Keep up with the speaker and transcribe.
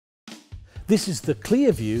This is the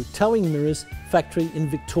Clearview Towing Mirrors factory in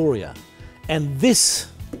Victoria, and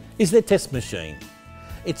this is their test machine.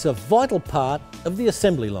 It's a vital part of the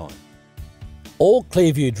assembly line. All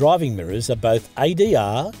Clearview driving mirrors are both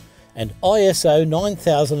ADR and ISO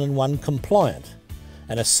 9001 compliant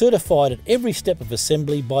and are certified at every step of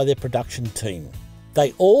assembly by their production team.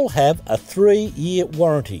 They all have a 3-year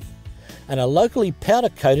warranty and are locally powder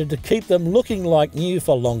coated to keep them looking like new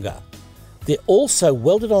for longer. They're also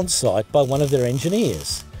welded on site by one of their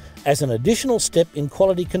engineers as an additional step in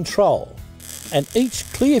quality control, and each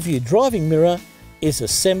Clearview driving mirror is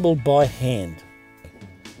assembled by hand.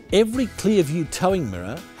 Every Clearview towing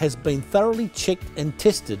mirror has been thoroughly checked and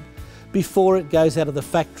tested before it goes out of the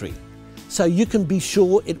factory, so you can be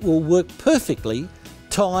sure it will work perfectly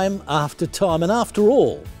time after time. And after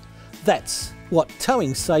all, that's what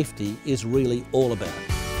towing safety is really all about.